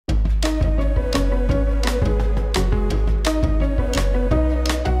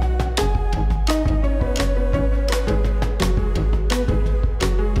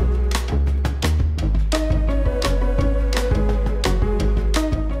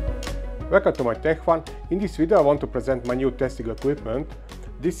Welcome to my Tech One. In this video I want to present my new testing equipment.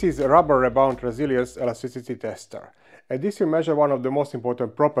 This is a rubber rebound resilience elasticity tester. And this will measure one of the most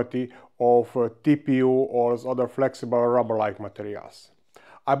important property of TPU or other flexible rubber-like materials.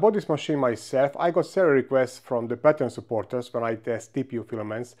 I bought this machine myself. I got several requests from the pattern supporters when I test TPU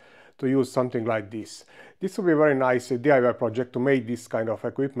filaments to use something like this. This would be a very nice DIY project to make this kind of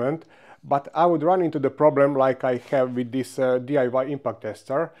equipment, but I would run into the problem like I have with this DIY impact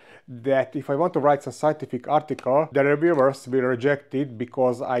tester, that if I want to write some scientific article, the reviewers will reject it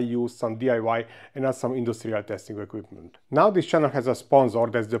because I use some DIY and not some industrial testing equipment. Now this channel has a sponsor,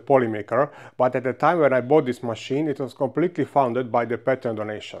 that's the Polymaker, but at the time when I bought this machine, it was completely funded by the pattern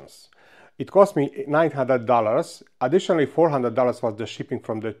donations. It cost me $900. Additionally, $400 was the shipping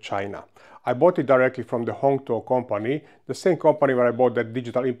from China. I bought it directly from the Hongtou company, the same company where I bought that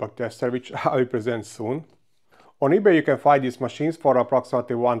digital impact tester, which I will present soon. On eBay you can find these machines for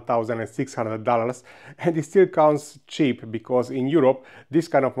approximately $1,600, and it still counts cheap because in Europe this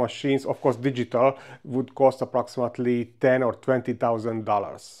kind of machines, of course digital, would cost approximately $10,000 or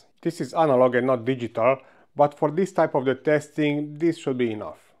 $20,000. This is analog and not digital, but for this type of the testing this should be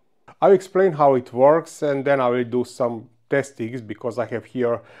enough. I'll explain how it works and then I will do some testings because I have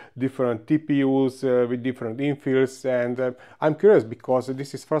here different TPUs with different infills, and I'm curious because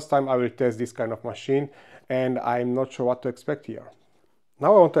this is first time I will test this kind of machine and I'm not sure what to expect here.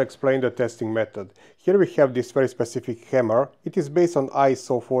 Now I want to explain the testing method. Here we have this very specific hammer. It is based on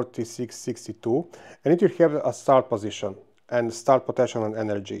ISO 4662 and it will have a start position and start potential and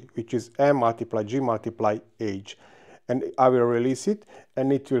energy, which is M multiply G multiply H. And I will release it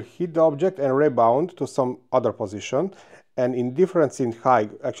and it will hit the object and rebound to some other position, and in difference in height,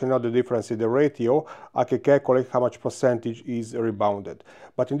 actually not the difference in the ratio, I can calculate how much percentage is rebounded.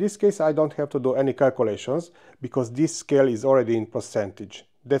 But in this case I don't have to do any calculations because this scale is already in percentage.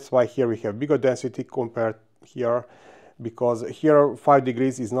 That's why here we have bigger density compared here, because here 5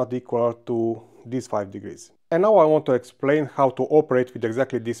 degrees is not equal to this 5 degrees. And now I want to explain how to operate with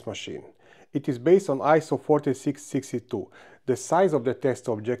exactly this machine. It is based on ISO 4662. The size of the test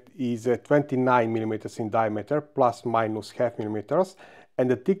object is 29 mm in diameter plus minus half millimeters,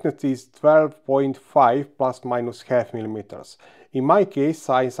 and the thickness is 12.5 plus minus half millimeters. In my case,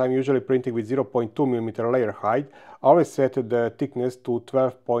 since I'm usually printing with 0.2 mm layer height, I always set the thickness to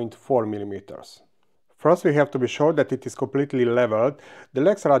 12.4 millimeters. First we have to be sure that it is completely leveled. The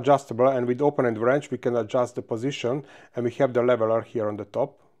legs are adjustable and with open-end wrench we can adjust the position, and we have the leveler here on the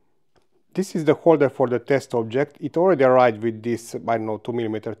top. This is the holder for the test object. It already arrived with this, I don't know, 2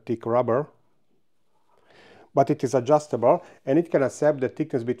 mm thick rubber. But it is adjustable and it can accept the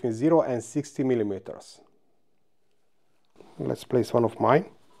thickness between 0 and 60 millimeters. Let's place one of mine.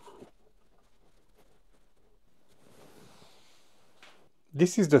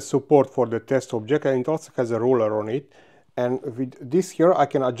 This is the support for the test object and it also has a ruler on it. And with this here I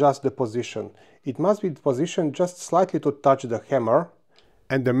can adjust the position. It must be positioned just slightly to touch the hammer.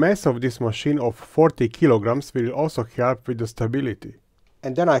 And the mass of this machine of 40 kilograms will also help with the stability.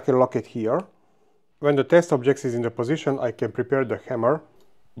 And then I can lock it here. When the test object is in the position, I can prepare the hammer,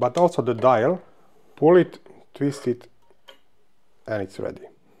 but also the dial, pull it, twist it, and it's ready.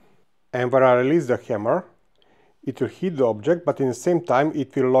 And when I release the hammer, it will hit the object, but in the same time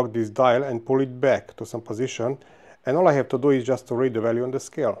it will lock this dial and pull it back to some position. And all I have to do is just to read the value on the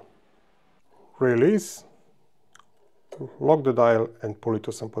scale. Release. Lock the dial and pull it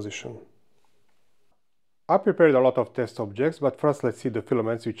to some position. I prepared a lot of test objects, but first let's see the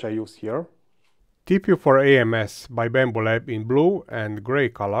filaments which I use here. TPU for AMS by Bamboo Lab in blue and gray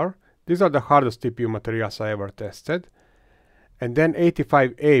color. These are the hardest TPU materials I ever tested. And then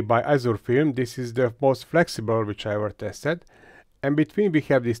 85A by Azure Film. This is the most flexible which I ever tested. And between we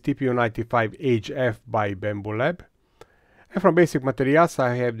have this TPU 95HF by Bamboo Lab. And from basic materials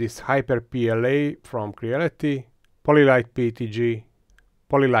I have this Hyper PLA from Creality, Polylite PETG,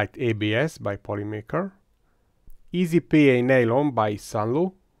 Polylite ABS by Polymaker, Easy PA Nylon by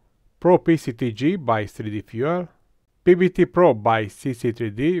Sunlu, Pro PCTG by 3D Fuel, PBT Pro by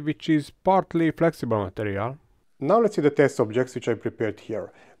CC3D, which is partly flexible material. Now let's see the test objects which I prepared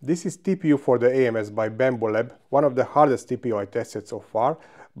here. This is TPU for the AMS by Bamboo Lab, one of the hardest TPU I tested so far,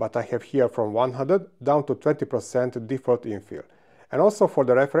 but I have here from 100 down to 20% default infill. And also for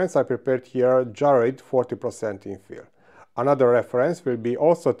the reference I prepared here Jared 40% infill. Another reference will be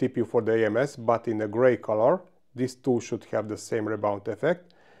also TPU for the AMS but in a gray color. These two should have the same rebound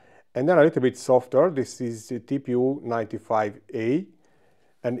effect. And then a little bit softer, this is TPU 95A.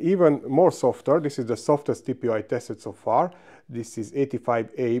 And even more softer, this is the softest TPU I tested so far. This is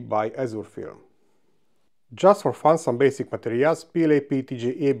 85A by Azure Film. Just for fun, some basic materials: PLA,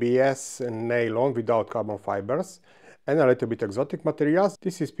 PETG, ABS and nylon without carbon fibers. And a little bit exotic materials.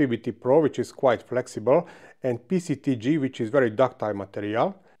 This is PBT Pro, which is quite flexible, and PCTG, which is very ductile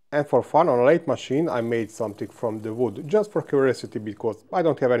material. And for fun, on a lathe machine, I made something from the wood, just for curiosity, because I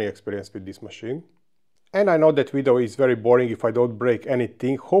don't have any experience with this machine. And I know that video is very boring if I don't break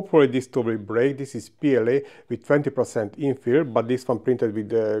anything. Hopefully this tool will break. This is PLA with 20% infill, but this one printed with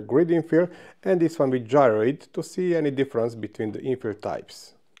the grid infill, and this one with gyroid, to see any difference between the infill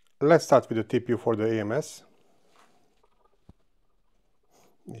types. Let's start with the TPU for the AMS.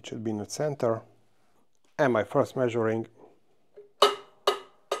 It should be in the center. And my first measuring,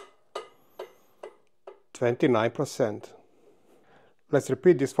 29%. Let's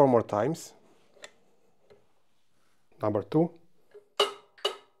repeat this 4 more times. Number 2.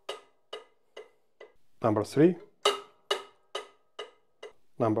 Number 3.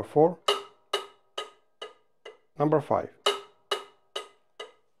 Number 4. Number 5.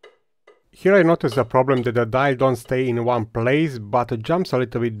 Here I notice the problem that the dial don't stay in one place, but it jumps a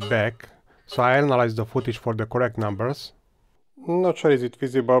little bit back, so I analyze the footage for the correct numbers. Not sure is it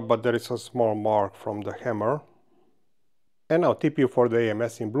visible, but there is a small mark from the hammer. And now TPU for the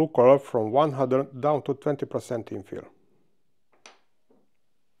AMS in blue color from 100 down to 20% infill.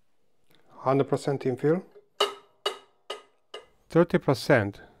 100% infill.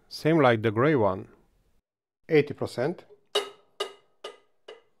 30%, same like the gray one. 80%.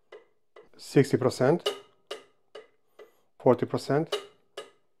 60%. 40%.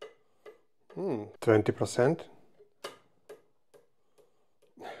 20%.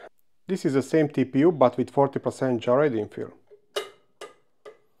 This is the same TPU but with 40% gyroid infill.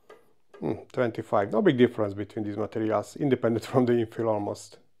 25. No big difference between these materials, independent from the infill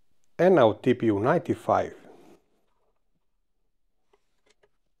almost. And now TPU 95.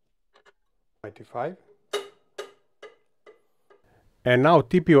 95. And now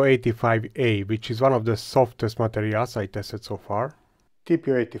TPU 85A, which is one of the softest materials I tested so far.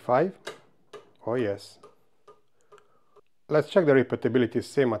 TPU 85. Oh yes. Let's check the repeatability,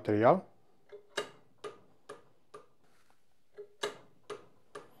 same material.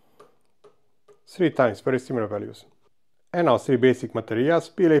 Three times, very similar values. And now 3 basic materials: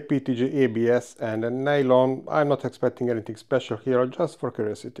 PLA, PETG, ABS and nylon. I'm not expecting anything special here, just for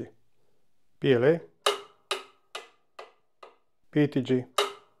curiosity. PLA, PETG,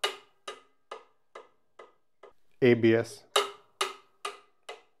 ABS,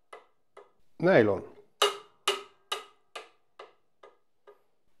 nylon.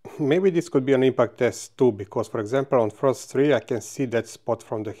 Maybe this could be an impact test too, because for example on first 3 I can see that spot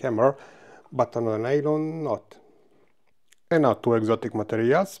from the hammer, but on the nylon not. And now 2 exotic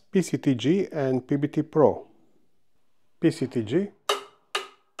materials, PCTG and PBT Pro. PCTG,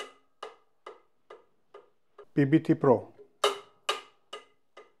 PBT Pro.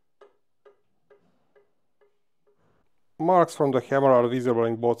 Marks from the hammer are visible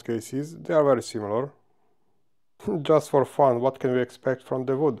in both cases, they are very similar. Just for fun, what can we expect from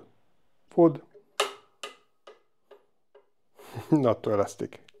the wood? Wood. Not too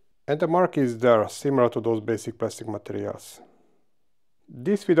elastic. And the mark is there, similar to those basic plastic materials.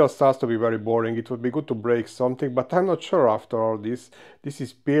 This video starts to be very boring. It would be good to break something, but I'm not sure after all this. This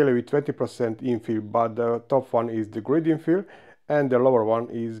is PLA with 20% infill, but the top one is the grid infill and the lower one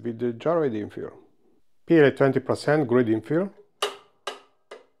is with the gyroid infill. PLA 20% grid infill.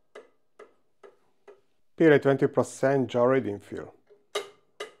 PLA 20% gyroid infill.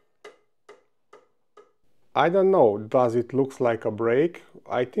 I don't know, does it look like a break?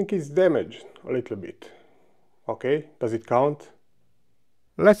 I think it's damaged a little bit. Okay, does it count?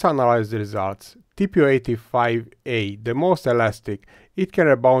 Let's analyze the results. TPU 85A, the most elastic, it can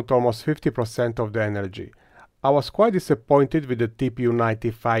rebound almost 50% of the energy. I was quite disappointed with the TPU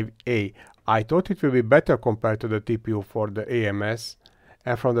 95A. I thought it will be better compared to the TPU for the AMS.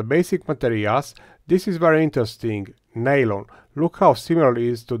 And from the basic materials, this is very interesting. Nylon. Look how similar it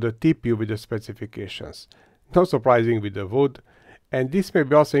is to the TPU with the specifications. Not surprising with the wood. And this may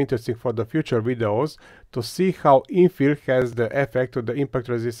be also interesting for the future videos to see how infill has the effect on the impact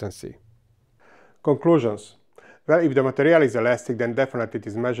resistance. Conclusions. Well, if the material is elastic, then definitely it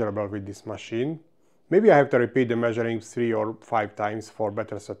is measurable with this machine. Maybe I have to repeat the measuring 3 or 5 times for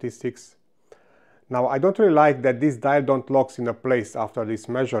better statistics. Now, I don't really like that this dial don't lock in a place after this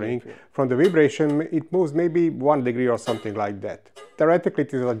measuring. From the vibration, it moves maybe 1 degree or something like that. Theoretically,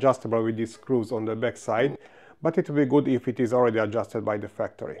 it is adjustable with these screws on the back side, but it will be good if it is already adjusted by the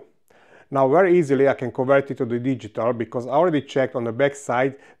factory. Now, very easily I can convert it to the digital, because I already checked on the back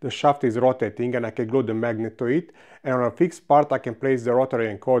side the shaft is rotating and I can glue the magnet to it, and on a fixed part I can place the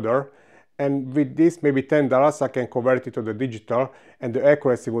rotary encoder, and with this maybe $10 I can convert it to the digital and the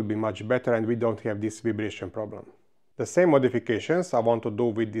accuracy would be much better and we don't have this vibration problem. The same modifications I want to do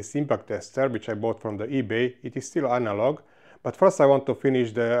with this impact tester which I bought from the eBay. It is still analog, but first I want to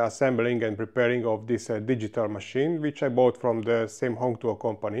finish the assembling and preparing of this digital machine which I bought from the same home tool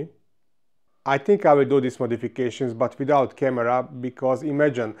company. I think I will do these modifications but without camera, because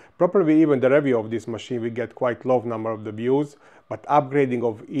imagine, probably even the review of this machine will get quite low number of the views, but upgrading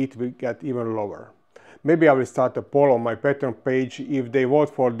of it will get even lower. Maybe I will start a poll on my Patreon page. If they vote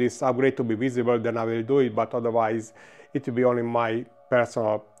for this upgrade to be visible, then I will do it, but otherwise it will be only my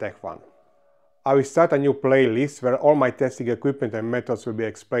personal tech fun. I will start a new playlist where all my testing equipment and methods will be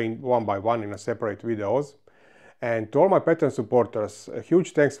explained one by one in a separate videos. And to all my Patreon supporters, a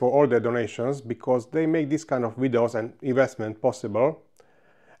huge thanks for all their donations, because they make this kind of videos and investment possible.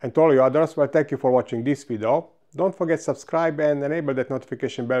 And to all you others, well, thank you for watching this video. Don't forget subscribe and enable that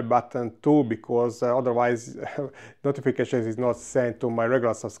notification bell button too, because otherwise notifications is not sent to my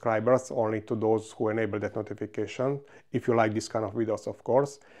regular subscribers, only to those who enable that notification, if you like this kind of videos, of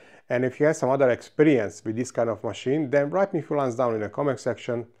course. And if you have some other experience with this kind of machine, then write me a few lines down in the comment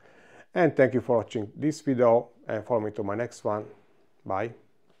section. And thank you for watching this video and follow me to my next one. Bye.